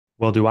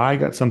Well, do I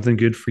got something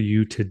good for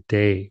you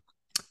today?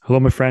 Hello,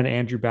 my friend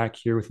Andrew, back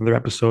here with another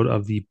episode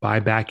of the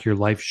Buy Back Your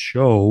Life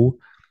show.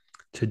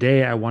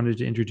 Today, I wanted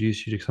to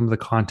introduce you to some of the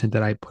content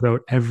that I put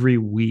out every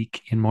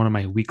week in one of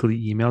my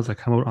weekly emails that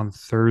come out on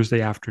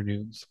Thursday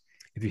afternoons.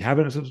 If you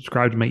haven't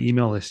subscribed to my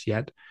email list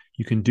yet,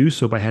 you can do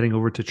so by heading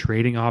over to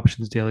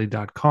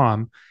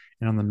tradingoptionsdaily.com.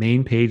 And on the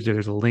main page,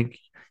 there's a link.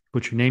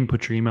 Put your name,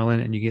 put your email in,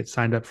 and you get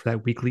signed up for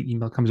that weekly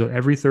email. It comes out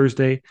every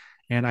Thursday.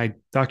 And I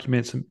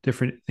document some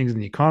different things in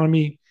the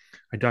economy.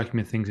 I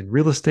document things in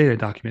real estate. I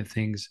document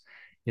things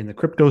in the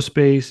crypto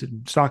space,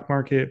 stock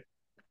market,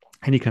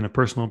 any kind of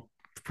personal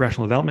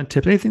professional development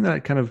tips, anything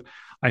that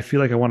I feel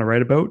like I want to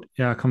write about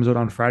comes out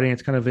on Friday.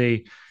 It's kind of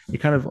a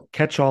kind of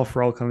catch all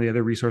for all kind of the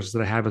other resources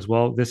that I have as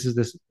well. This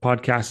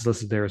podcast is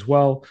listed there as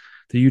well.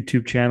 The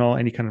YouTube channel,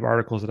 any kind of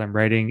articles that I'm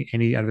writing,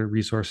 any other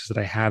resources that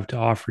I have to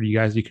offer to you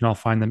guys, you can all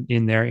find them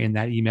in there in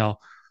that email.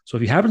 So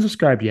if you haven't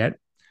subscribed yet,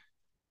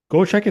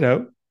 go check it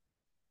out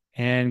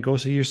and go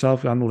see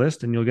yourself on the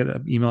list, and you'll get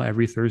an email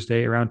every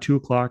Thursday around 2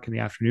 o'clock in the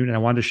afternoon. And I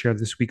wanted to share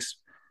this week's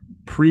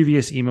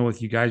previous email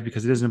with you guys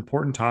because it is an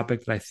important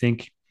topic that I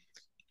think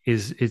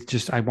is it's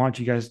just I want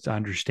you guys to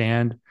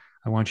understand.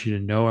 I want you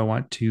to know. I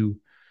want to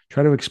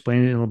try to explain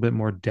it in a little bit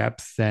more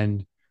depth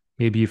than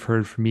maybe you've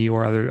heard from me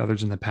or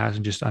others in the past,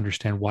 and just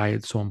understand why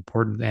it's so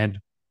important. And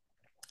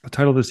the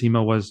title of this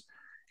email was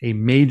 "A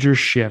Major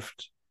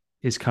Shift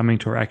is Coming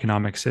to Our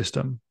Economic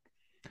System."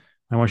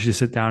 I want you to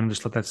sit down and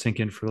just let that sink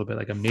in for a little bit.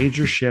 Like a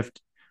major shift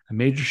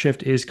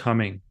is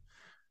coming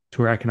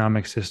to our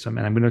economic system.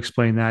 And I'm going to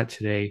explain that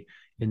today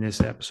in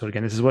this episode.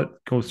 Again, this is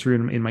what goes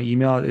through in my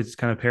email. It's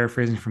kind of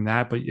paraphrasing from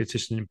that, but it's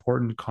just an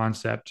important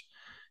concept.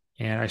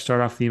 And I start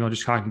off the email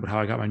just talking about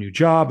how I got my new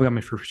job. I got my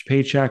first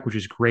paycheck, which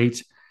is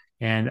great.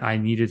 And I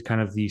needed kind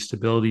of the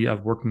stability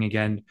of working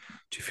again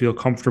to feel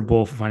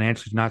comfortable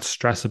financially, not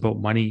stress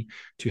about money,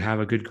 to have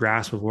a good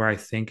grasp of where I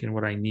think and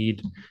what I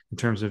need in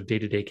terms of day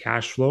to day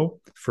cash flow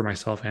for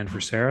myself and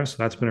for Sarah. So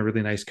that's been a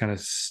really nice kind of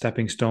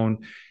stepping stone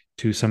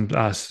to some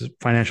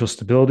financial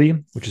stability,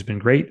 which has been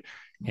great.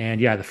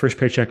 And yeah, the first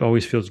paycheck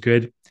always feels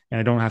good. And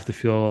I don't have to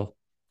feel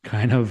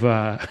kind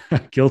of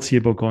guilty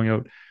about going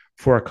out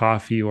for a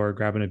coffee or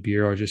grabbing a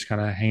beer or just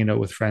kind of hanging out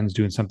with friends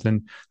doing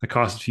something that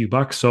costs a few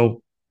bucks.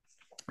 So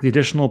the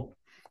additional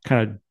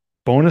kind of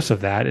bonus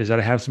of that is that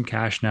I have some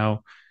cash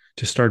now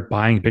to start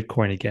buying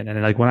Bitcoin again.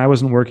 And like when I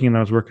wasn't working and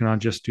I was working on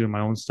just doing my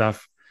own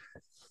stuff,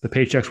 the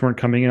paychecks weren't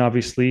coming in,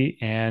 obviously.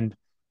 And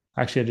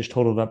actually, I just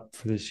totaled up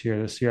for this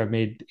year. This year, I've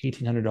made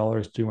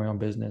 $1,800 doing my own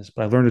business,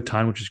 but I learned a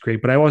ton, which is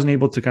great. But I wasn't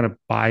able to kind of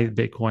buy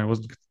Bitcoin. I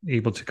wasn't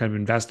able to kind of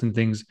invest in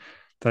things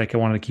that I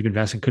wanted to keep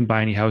investing. Couldn't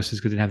buy any houses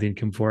because I didn't have the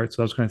income for it.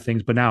 So those kind of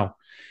things. But now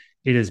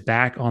it is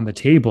back on the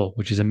table,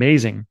 which is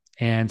amazing.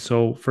 And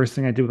so, first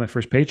thing I did with my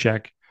first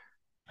paycheck,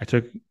 I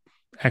took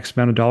X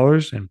amount of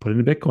dollars and put it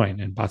into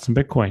Bitcoin and bought some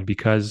Bitcoin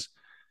because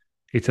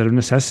it's out of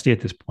necessity at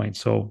this point.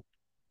 So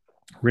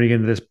we're going to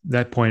get into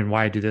that point and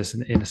why I do this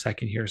in a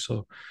second here.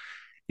 So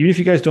even if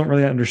you guys don't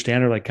really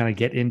understand or like kind of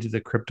get into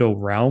the crypto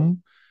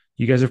realm,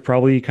 you guys have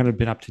probably kind of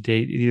been up to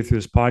date either through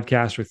this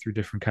podcast or through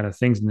different kind of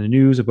things in the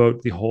news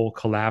about the whole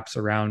collapse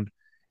around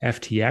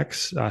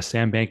FTX,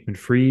 Sam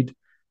Bankman-Fried,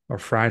 or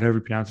Fried, however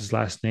you pronounce his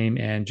last name,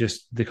 and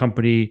just the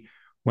company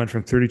went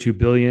from 32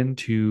 billion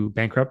to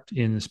bankrupt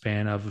in the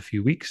span of a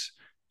few weeks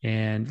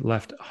and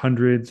left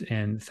hundreds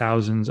and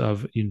thousands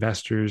of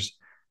investors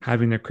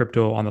having their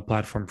crypto on the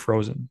platform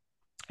frozen.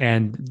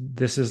 And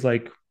this is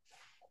like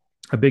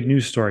a big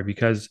news story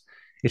because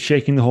it's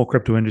shaking the whole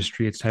crypto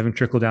industry. It's having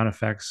trickle down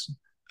effects,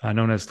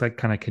 known as like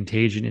kind of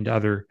contagion into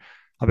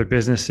other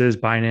businesses.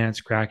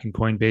 Binance, Kraken,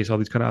 Coinbase, all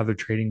these kind of other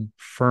trading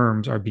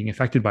firms are being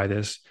affected by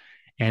this,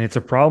 and it's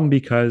a problem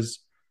because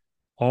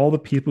all the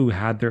people who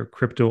had their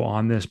crypto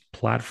on this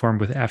platform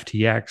with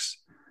FTX,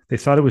 they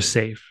thought it was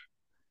safe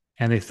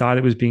and they thought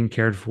it was being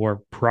cared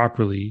for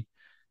properly.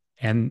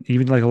 And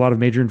even like a lot of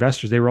major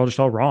investors, they were all just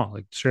all wrong.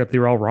 Like straight up, they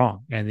were all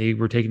wrong and they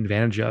were taken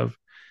advantage of.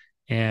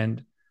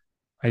 And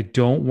I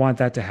don't want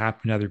that to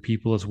happen to other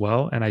people as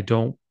well. And I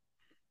don't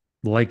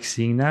like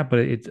seeing that, but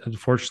it's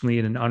unfortunately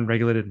in an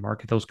unregulated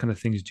market, those kind of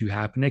things do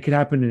happen. It could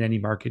happen in any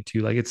market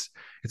too. Like it's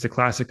a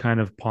classic kind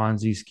of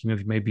Ponzi scheme, if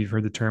you maybe you've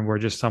heard the term, where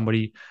just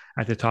somebody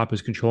at the top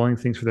is controlling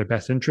things for their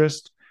best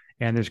interest.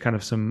 And there's kind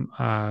of some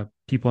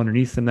people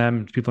underneath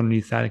them, people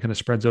underneath that, it kind of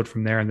spreads out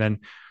from there. And then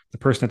the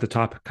person at the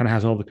top kind of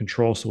has all the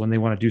control. So when they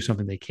want to do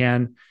something, they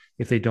can.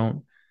 If they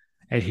don't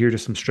adhere to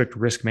some strict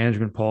risk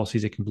management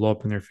policies, it can blow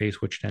up in their face,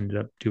 which it ended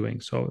up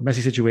doing. So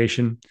messy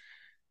situation.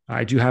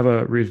 I do have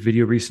a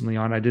video recently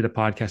on. I did a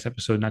podcast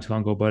episode not too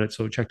long ago about it.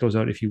 So check those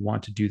out if you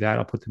want to do that.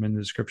 I'll put them in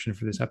the description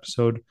for this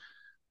episode.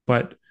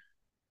 But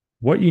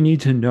what you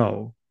need to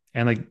know,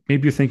 and like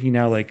maybe you're thinking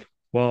now, like,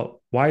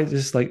 well, why is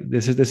this like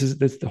this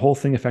the whole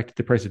thing affected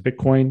the price of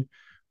Bitcoin,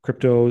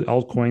 crypto,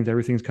 altcoins,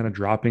 everything's kind of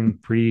dropping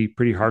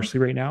pretty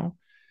harshly right now.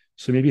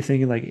 So maybe you're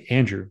thinking like,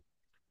 Andrew,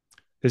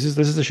 this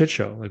is a shit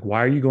show. Like,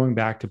 why are you going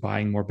back to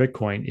buying more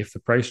Bitcoin if the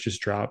price just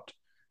dropped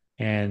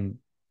and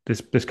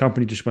this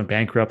company just went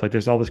bankrupt? Like,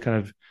 there's all this kind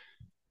of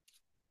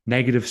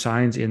negative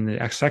signs in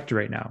the X sector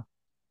right now.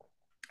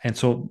 And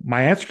so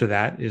my answer to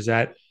that is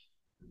that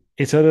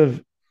it's out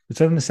of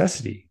it's out of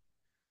necessity.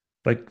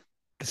 Like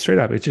straight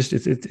up,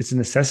 it's a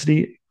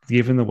necessity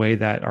given the way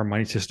that our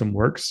money system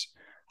works.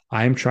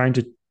 I'm trying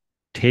to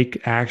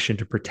take action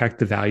to protect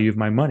the value of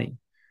my money.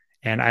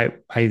 And I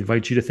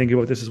invite you to think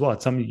about this as well.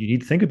 It's something you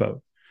need to think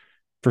about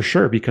for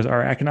sure, because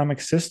our economic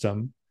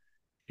system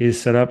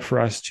is set up for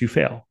us to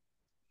fail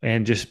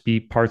and just be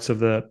parts of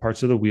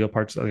the wheel,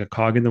 parts like a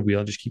cog in the wheel,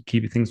 and just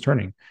keep things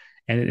turning.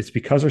 And it's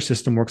because our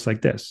system works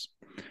like this.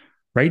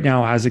 Right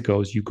now, as it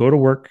goes, you go to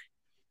work,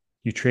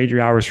 you trade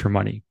your hours for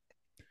money.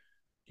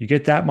 You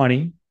get that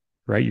money,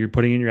 right? You're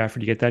putting in your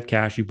effort, you get that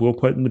cash, you will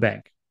put it in the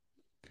bank.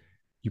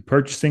 You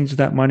purchase things with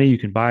that money, you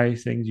can buy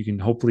things, you can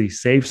hopefully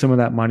save some of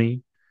that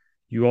money.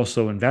 You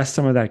also invest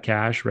some of that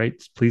cash, right?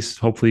 Please,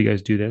 hopefully, you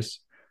guys do this.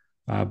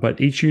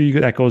 But each year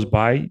that goes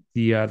by,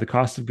 the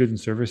cost of goods and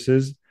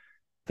services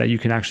that you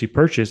can actually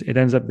purchase, they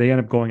end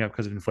up going up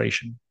because of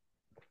inflation,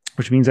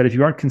 which means that if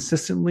you aren't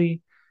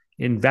consistently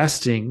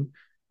investing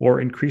or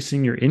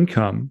increasing your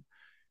income,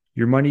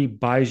 your money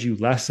buys you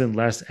less and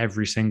less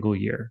every single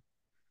year.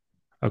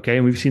 Okay.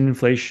 And we've seen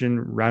inflation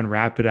run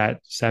rapid at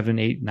 7,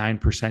 8, 9%,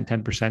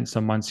 10%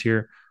 some months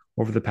here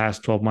over the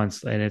past 12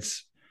 months. And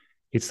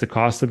it's the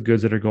cost of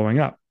goods that are going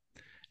up.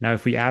 Now,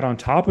 if we add on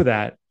top of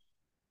that,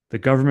 the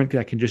government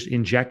that can just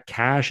inject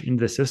cash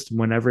into the system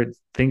whenever it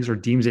thinks or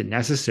deems it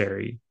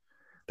necessary,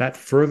 that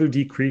further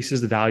decreases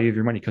the value of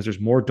your money because there's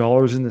more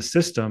dollars in the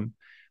system.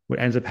 What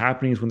ends up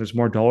happening is when there's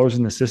more dollars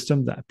in the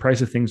system, the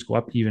price of things go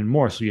up even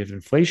more. So you have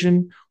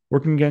inflation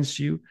working against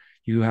you.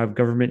 You have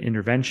government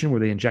intervention where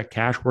they inject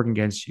cash working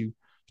against you.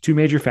 Two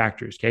major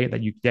factors, okay,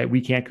 that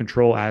we can't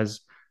control as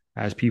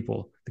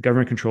people. The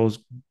government controls,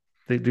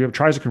 they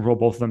tries to control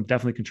both of them.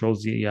 Definitely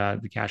controls the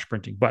cash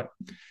printing. But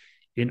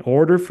in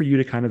order for you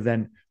to kind of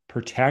then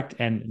protect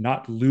and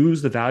not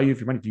lose the value of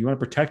your money, do you want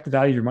to protect the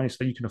value of your money so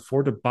that you can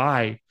afford to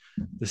buy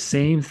the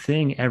same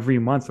thing every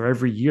month or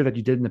every year that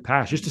you did in the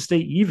past, just to stay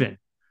even,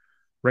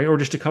 right? Or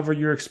just to cover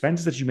your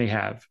expenses that you may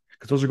have,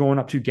 because those are going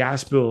up to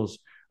gas bills,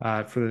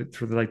 for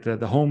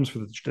the homes, for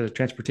the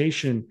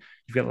transportation.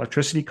 You've got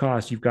electricity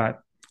costs. You've got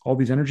all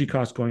these energy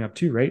costs going up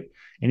too, right?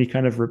 Any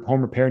kind of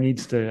home repair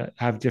needs to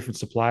have different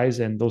supplies,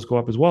 and those go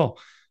up as well.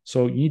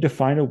 So you need to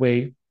find a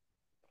way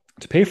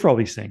to pay for all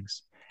these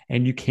things,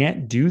 and you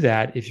can't do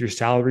that if your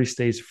salary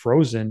stays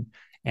frozen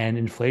and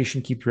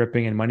inflation keeps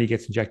ripping and money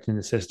gets injected in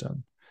the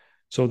system.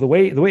 So the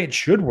way it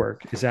should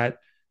work is that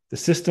the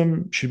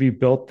system should be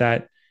built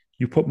that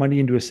you put money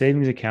into a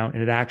savings account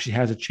and it actually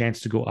has a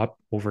chance to go up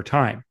over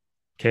time.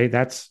 Okay,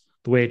 that's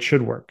the way it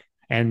should work.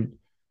 And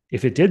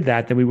if it did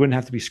that, then we wouldn't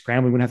have to be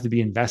scrambling, we wouldn't have to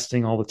be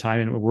investing all the time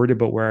and we're worried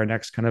about where our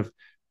next kind of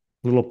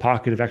little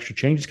pocket of extra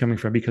change is coming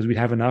from, because we'd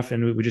have enough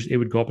and it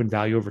would go up in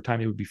value over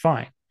time. It would be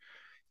fine.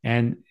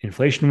 And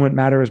inflation wouldn't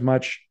matter as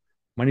much.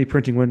 Money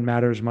printing wouldn't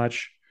matter as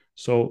much.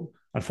 So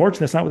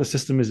unfortunately, that's not what the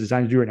system is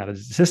designed to do right now. The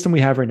system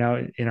we have right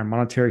now in our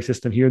monetary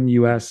system here in the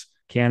US,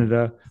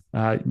 Canada,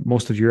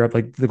 most of Europe,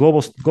 like the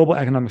global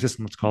economic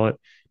system, let's call it,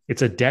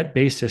 it's a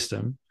debt-based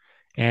system.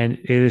 And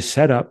it is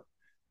set up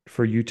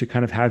for you to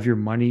kind of have your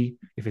money,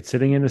 if it's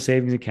sitting in a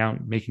savings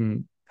account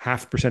making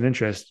 0.5%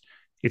 interest,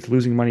 it's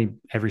losing money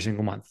every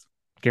single month,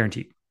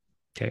 guaranteed.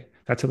 Okay.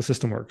 That's how the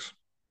system works.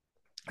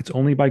 It's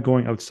only by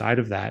going outside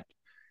of that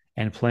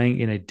and playing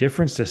in a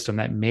different system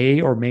that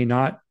may or may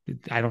not,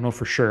 I don't know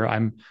for sure.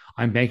 I'm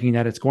banking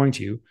that it's going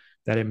to,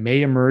 that it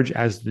may emerge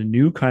as the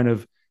new kind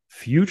of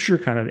future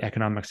kind of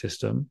economic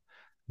system.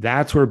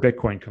 That's where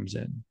Bitcoin comes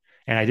in.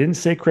 And I didn't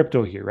say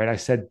crypto here, right? I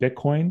said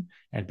Bitcoin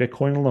and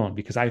Bitcoin alone,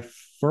 because I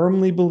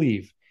firmly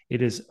believe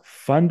it is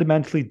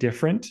fundamentally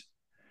different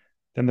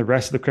than the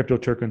rest of the crypto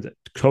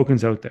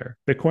tokens out there.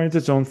 Bitcoin is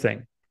its own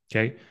thing.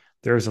 Okay.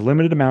 There is a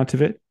limited amount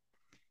of it.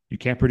 You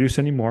can't produce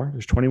anymore.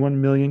 There's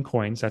 21 million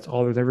coins. That's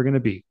all there's ever going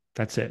to be.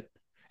 That's it.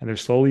 And they're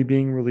slowly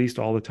being released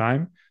all the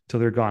time till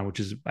they're gone,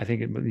 which is, I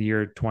think, in the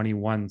year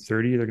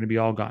 2130, they're going to be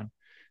all gone.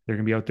 They're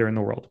going to be out there in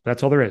the world.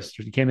 That's all there is.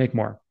 You can't make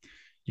more.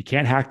 You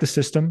can't hack the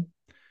system.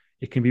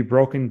 It can be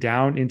broken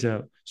down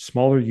into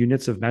smaller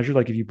units of measure.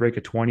 Like if you break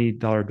a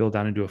 $20 bill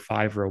down into a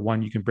 5 or a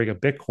 1, you can break a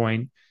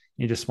Bitcoin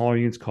into smaller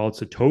units called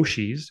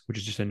Satoshis, which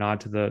is just a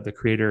nod to the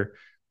creator,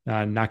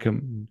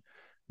 Nakamoto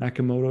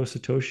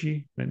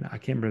Satoshi. And I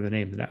can't remember the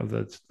name of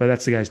the, but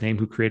that's the guy's name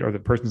who created, or the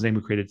person's name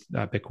who created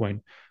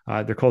Bitcoin.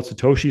 They're called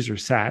Satoshis or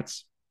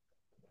Sats.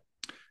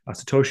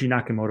 Satoshi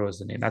Nakamoto is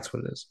the name. That's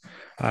what it is.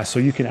 So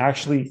you can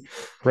actually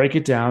break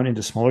it down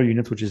into smaller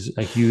units, which is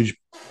a huge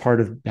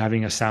part of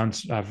having a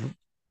sound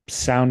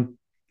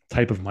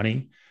type of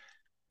money.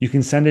 You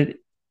can send it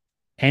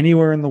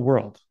anywhere in the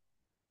world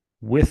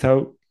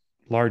without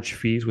large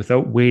fees,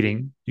 without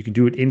waiting. You can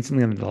do it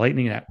instantly on the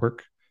Lightning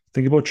Network.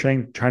 Think about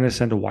trying to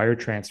send a wire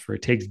transfer.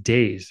 It takes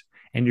days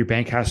and your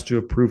bank has to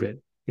approve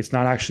it. It's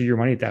not actually your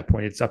money at that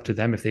point. It's up to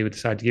them if they would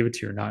decide to give it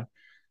to you or not.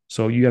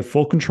 So you have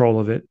full control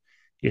of it.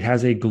 It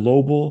has a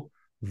global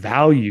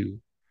value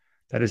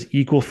that is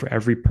equal for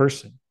every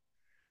person.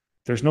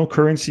 There's no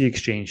currency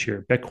exchange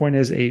here. Bitcoin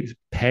is a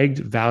pegged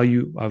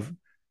value of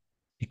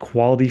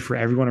equality for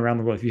everyone around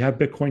the world. If you have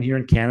Bitcoin here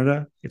in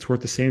Canada, it's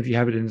worth the same if you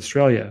have it in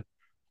Australia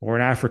or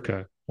in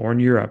Africa or in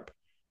Europe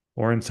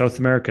or in South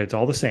America. It's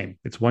all the same.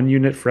 It's one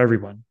unit for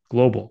everyone,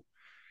 global.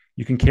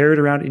 You can carry it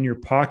around in your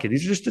pocket.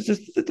 These are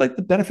just like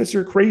the benefits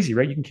are crazy,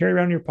 right? You can carry it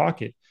around in your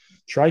pocket.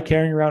 Try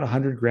carrying around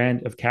 100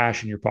 grand of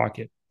cash in your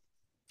pocket.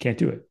 Can't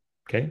do it.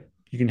 Okay.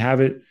 You can have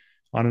it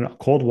on a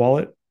cold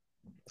wallet,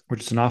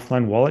 which is an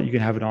offline wallet. You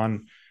can have it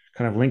on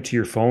kind of linked to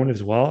your phone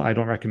as well. I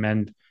don't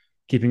recommend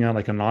keeping it on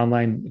like an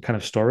online kind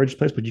of storage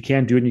place, but you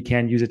can do it and you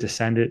can use it to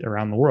send it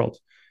around the world.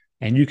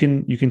 And you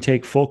can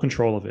take full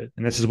control of it.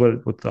 And this is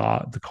what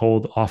the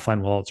cold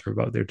offline wallets are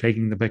about. They're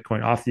taking the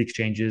Bitcoin off the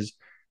exchanges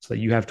so that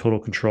you have total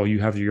control. You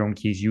have your own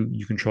keys.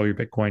 You control your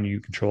Bitcoin. You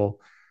control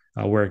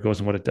where it goes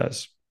and what it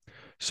does.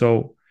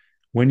 So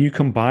when you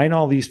combine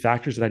all these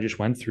factors that I just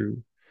went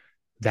through,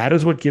 that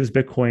is what gives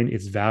Bitcoin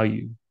its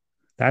value.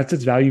 That's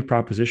its value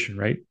proposition,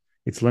 right?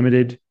 It's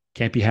limited,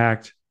 can't be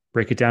hacked,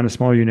 break it down to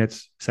smaller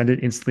units, send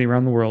it instantly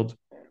around the world,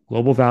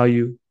 global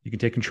value, you can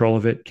take control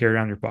of it, carry it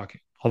around in your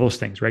pocket. All those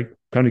things, right?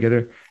 Come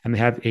together and they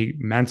have an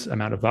immense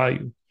amount of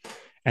value.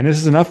 And this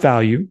is enough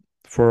value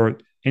for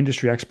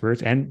industry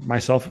experts and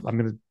myself. I'm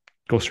going to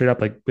go straight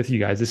up like with you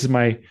guys. This is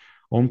my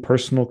own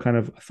personal kind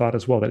of thought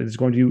as well, that it is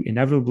going to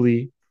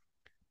inevitably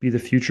be the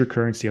future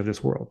currency of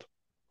this world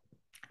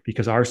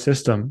because our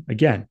system,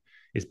 again,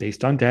 is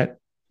based on debt.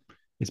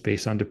 It's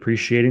based on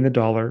depreciating the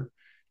dollar,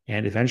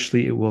 and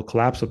eventually it will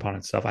collapse upon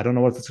itself. I don't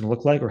know what it's going to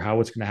look like or how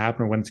it's going to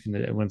happen or when it's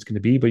going to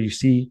be, but you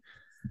see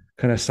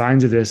kind of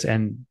signs of this,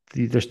 and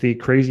there's the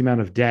crazy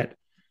amount of debt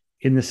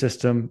in the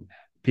system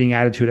being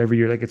added to it every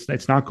year. Like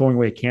it's not going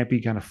away. It can't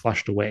be kind of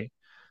flushed away.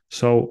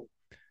 So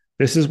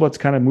this is what's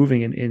kind of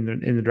moving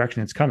in the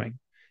direction it's coming.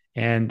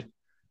 And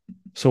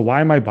so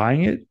why am I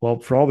buying it? Well,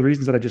 for all the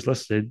reasons that I just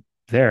listed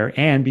there,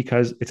 and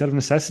because it's out of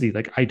necessity.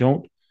 Like I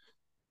don't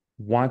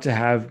want to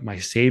have my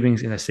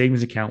savings in a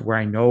savings account where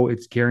I know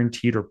it's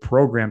guaranteed or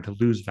programmed to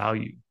lose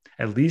value.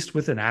 At least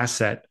with an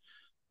asset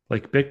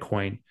like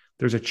Bitcoin,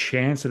 there's a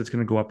chance that it's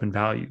going to go up in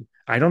value.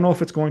 I don't know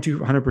if it's going to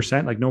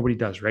 100%, like nobody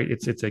does, right?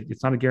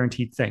 It's not a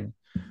guaranteed thing.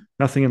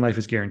 Nothing in life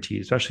is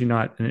guaranteed, especially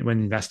not in the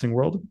investing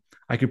world.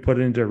 I could put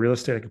it into real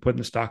estate, I could put it in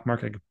the stock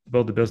market, I could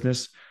build a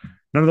business.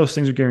 None of those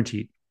things are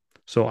guaranteed.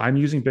 So I'm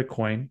using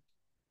Bitcoin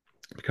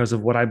because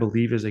of what I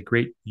believe is a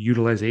great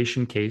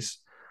utilization case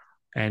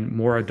and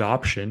more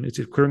adoption. It's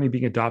currently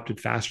being adopted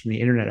faster than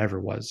the internet ever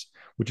was,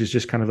 which is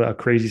just kind of a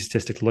crazy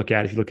statistic to look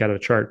at. If you look at a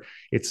chart,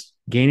 it's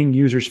gaining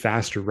users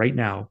faster right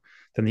now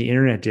than the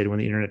internet did when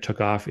the internet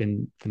took off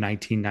in the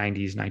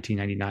 1990s,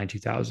 1999,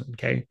 2000.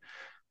 Okay.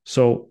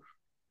 So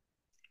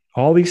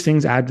all these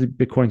things add to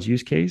Bitcoin's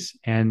use case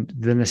and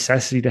the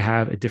necessity to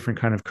have a different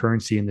kind of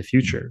currency in the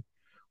future,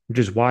 which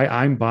is why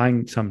I'm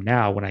buying some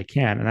now when I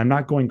can. And I'm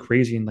not going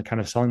crazy and like kind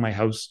of selling my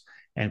house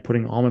and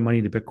putting all my money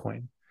into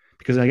Bitcoin.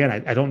 Because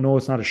again, I don't know,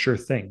 it's not a sure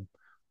thing,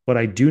 but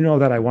I do know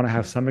that I want to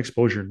have some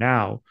exposure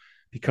now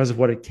because of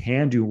what it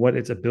can do, what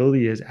its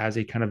ability is as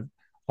a kind of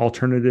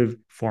alternative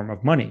form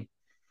of money.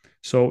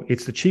 So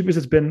it's the cheapest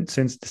it's been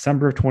since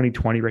December of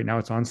 2020. Right now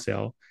it's on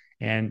sale.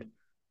 And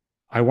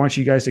I want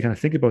you guys to kind of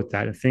think about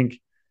that and think,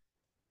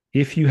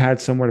 if you had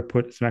somewhere to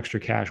put some extra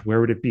cash, where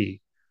would it be?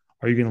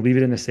 Are you going to leave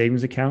it in a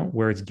savings account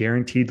where it's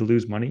guaranteed to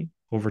lose money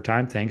over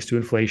time, thanks to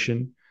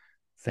inflation,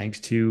 thanks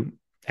to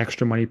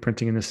extra money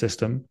printing in the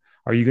system?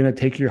 Are you going to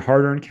take your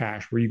hard earned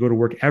cash where you go to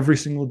work every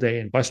single day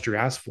and bust your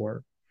ass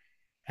for,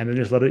 and then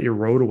just let it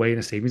erode away in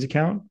a savings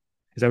account?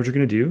 Is that what you're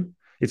going to do?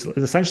 It's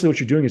essentially what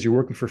you're doing is you're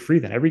working for free.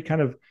 Then every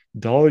kind of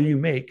dollar you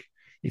make,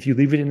 if you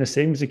leave it in a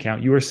savings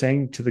account, you are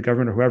saying to the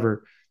government or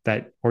whoever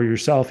that, or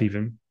yourself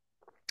even,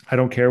 I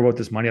don't care about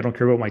this money. I don't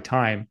care about my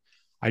time.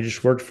 I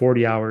just worked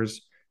 40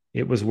 hours.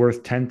 It was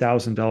worth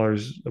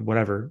 $10,000,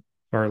 whatever,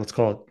 or let's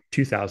call it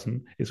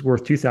 2,000. It's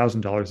worth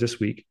 $2,000 this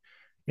week.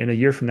 In a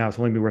year from now, it's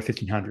only be worth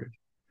 1,500.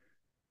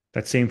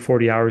 That same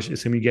 40 hours,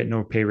 assuming you get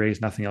no pay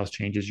raise, nothing else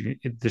changes.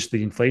 Just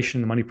the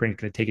inflation, the money print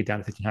is going to take it down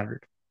to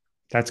 1,500.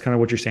 That's kind of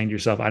what you're saying to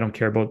yourself. I don't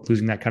care about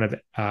losing that kind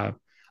of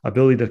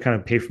ability to kind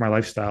of pay for my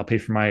lifestyle, pay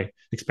for my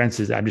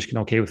expenses. I'm just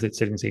okay with it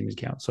sitting in savings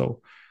account.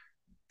 So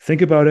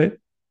think about it,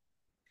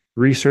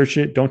 research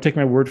it. Don't take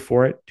my word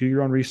for it. Do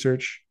your own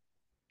research.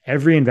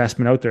 Every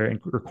investment out there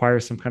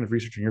requires some kind of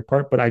research on your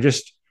part, but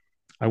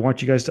I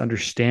want you guys to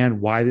understand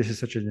why this is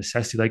such a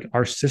necessity. Like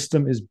our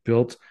system is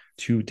built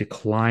to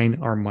decline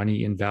our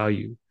money in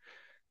value.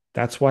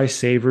 That's why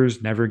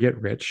savers never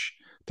get rich.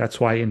 That's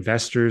why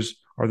investors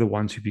are the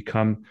ones who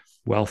become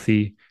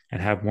wealthy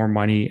and have more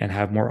money and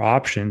have more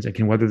options and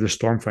can weather the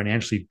storm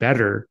financially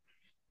better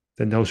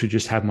than those who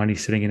just have money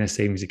sitting in a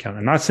savings account.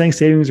 I'm not saying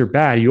savings are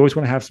bad. You always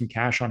want to have some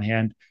cash on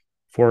hand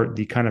for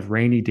the kind of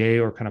rainy day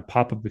or kind of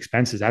pop-up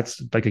expenses.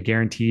 That's like a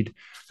guaranteed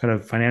kind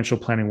of financial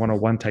planning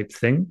 101 type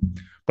thing.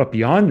 But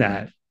beyond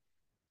that,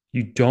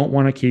 you don't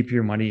want to keep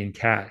your money in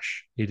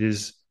cash. It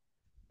is,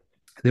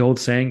 the old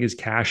saying is,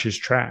 cash is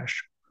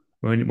trash.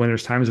 When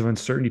there's times of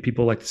uncertainty,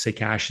 people like to say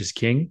cash is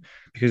king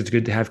because it's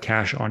good to have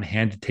cash on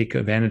hand to take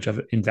advantage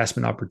of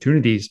investment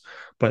opportunities.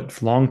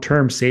 But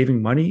long-term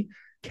saving money,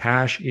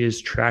 Cash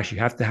is trash. You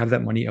have to have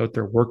that money out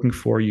there working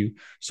for you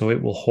so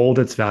it will hold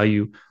its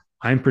value.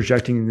 I'm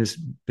projecting in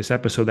this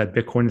episode that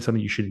Bitcoin is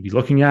something you should be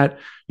looking at.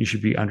 You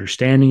should be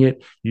understanding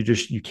it.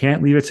 You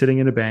can't leave it sitting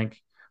in a bank.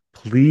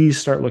 Please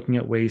start looking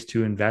at ways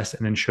to invest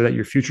and ensure that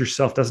your future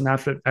self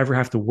doesn't ever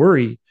have to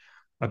worry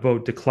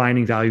about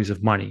declining values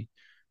of money,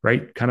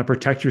 right? Kind of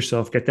protect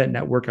yourself, get that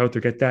network out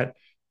there, get that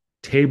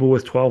table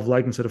with 12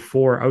 legs instead of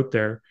four out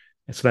there.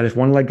 And so that if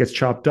one leg gets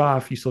chopped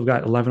off, you still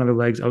got 11 other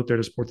legs out there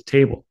to support the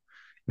table.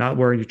 Not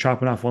where you're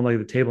chopping off one leg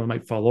of the table, it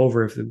might fall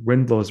over if the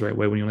wind blows the right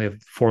way when you only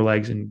have four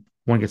legs and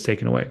one gets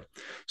taken away.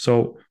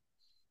 So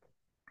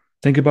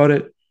think about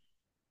it,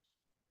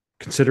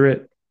 consider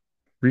it,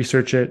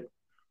 research it,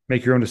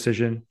 make your own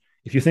decision.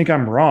 If you think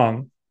I'm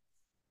wrong,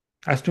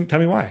 tell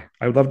me why.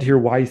 I would love to hear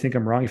why you think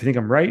I'm wrong. If you think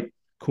I'm right,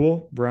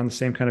 cool. We're on the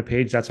same kind of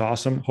page. That's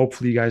awesome.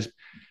 Hopefully you guys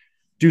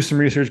do some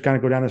research, kind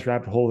of go down this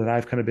rabbit hole that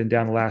I've kind of been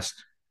down the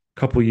last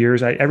couple of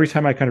years. Every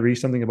time I kind of read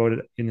something about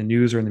it in the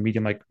news or in the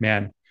media, I'm like,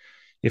 man,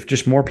 if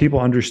just more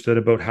people understood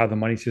about how the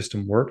money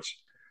system works,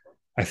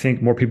 I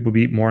think more people would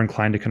be more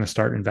inclined to kind of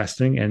start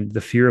investing, and the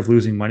fear of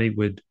losing money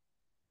would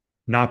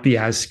not be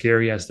as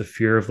scary as the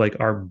fear of like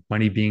our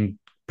money being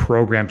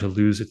programmed to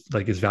lose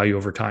its value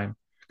over time.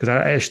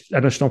 Because I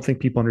just don't think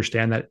people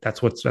understand that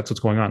that's what's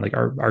going on. Like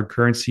our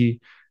currency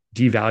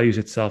devalues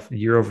itself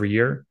year over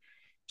year.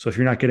 So if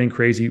you're not getting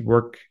crazy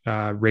work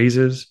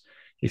raises,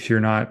 if you're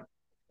not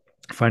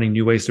finding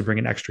new ways to bring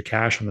in extra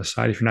cash on the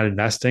side, if you're not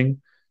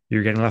investing,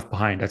 you're getting left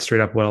behind. That's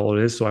straight up what all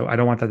it is. So I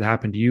don't want that to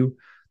happen to you.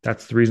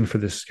 That's the reason for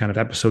this kind of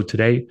episode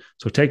today.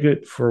 So take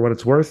it for what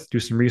it's worth, do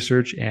some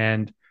research,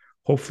 and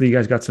hopefully you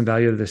guys got some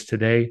value out of this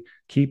today.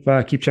 Keep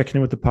checking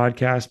in with the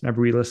podcast.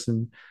 Remember, we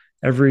listen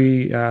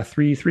every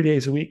three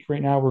days a week.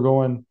 Right now, we're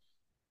going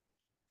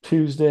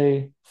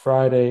Tuesday,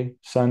 Friday,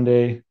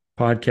 Sunday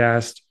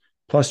podcast,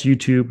 plus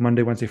YouTube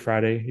Monday, Wednesday,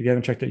 Friday. If you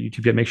haven't checked out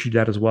YouTube yet, make sure you do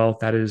that as well.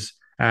 That is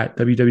at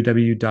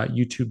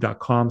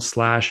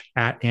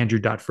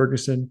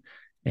www.youtube.com/@andrew.ferguson.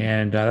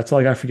 And that's all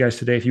I got for you guys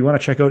today. If you want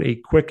to check out a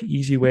quick,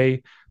 easy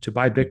way to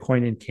buy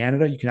Bitcoin in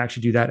Canada, you can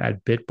actually do that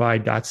at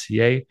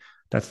bitbuy.ca.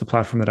 That's the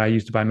platform that I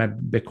use to buy my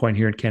Bitcoin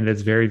here in Canada.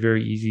 It's very,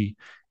 very easy.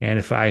 And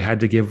if I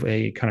had to give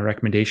a kind of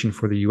recommendation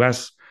for the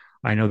US,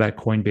 I know that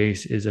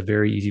Coinbase is a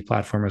very easy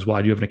platform as well.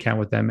 I do have an account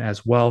with them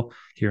as well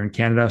here in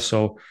Canada.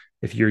 So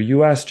if you're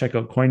US, check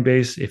out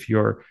Coinbase. If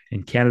you're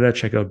in Canada,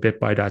 check out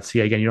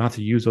bitbuy.ca. Again, you don't have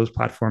to use those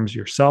platforms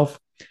yourself.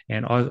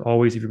 And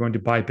always, if you're going to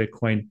buy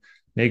Bitcoin,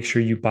 make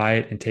sure you buy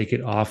it and take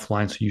it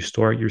offline so you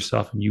store it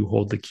yourself and you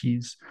hold the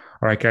keys.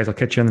 All right, guys, I'll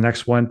catch you on the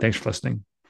next one. Thanks for listening.